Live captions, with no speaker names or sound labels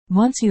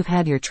Once you've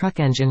had your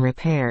truck engine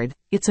repaired,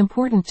 it's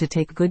important to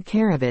take good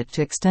care of it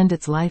to extend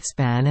its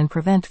lifespan and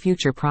prevent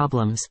future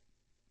problems.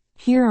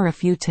 Here are a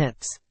few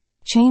tips.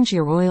 Change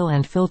your oil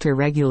and filter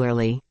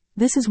regularly.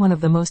 This is one of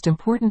the most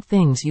important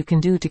things you can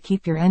do to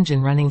keep your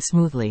engine running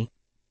smoothly.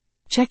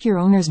 Check your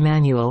owner's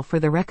manual for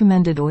the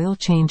recommended oil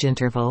change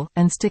interval,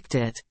 and stick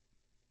to it.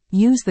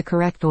 Use the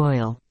correct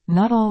oil.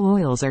 Not all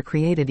oils are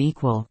created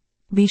equal.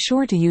 Be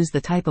sure to use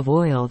the type of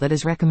oil that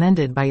is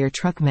recommended by your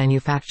truck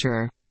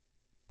manufacturer.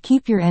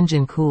 Keep your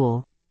engine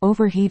cool.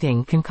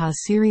 Overheating can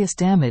cause serious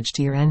damage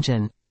to your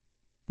engine.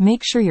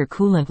 Make sure your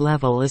coolant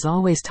level is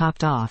always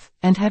topped off,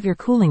 and have your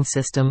cooling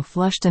system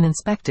flushed and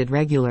inspected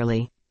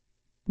regularly.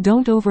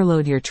 Don't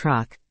overload your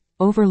truck.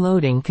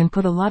 Overloading can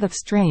put a lot of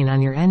strain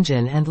on your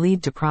engine and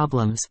lead to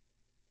problems.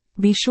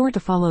 Be sure to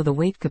follow the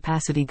weight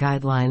capacity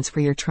guidelines for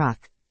your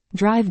truck.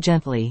 Drive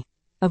gently.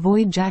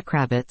 Avoid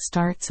jackrabbit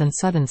starts and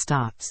sudden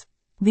stops.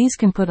 These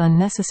can put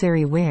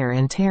unnecessary wear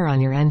and tear on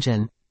your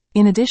engine.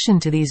 In addition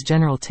to these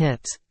general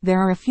tips, there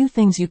are a few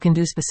things you can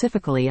do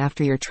specifically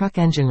after your truck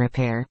engine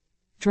repair.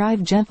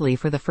 Drive gently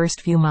for the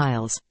first few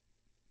miles.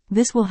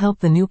 This will help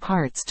the new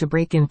parts to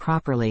break in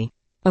properly.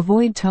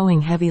 Avoid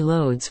towing heavy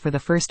loads for the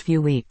first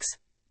few weeks.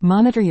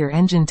 Monitor your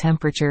engine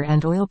temperature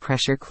and oil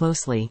pressure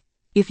closely.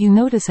 If you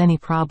notice any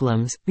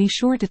problems, be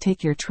sure to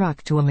take your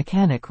truck to a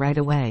mechanic right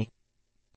away.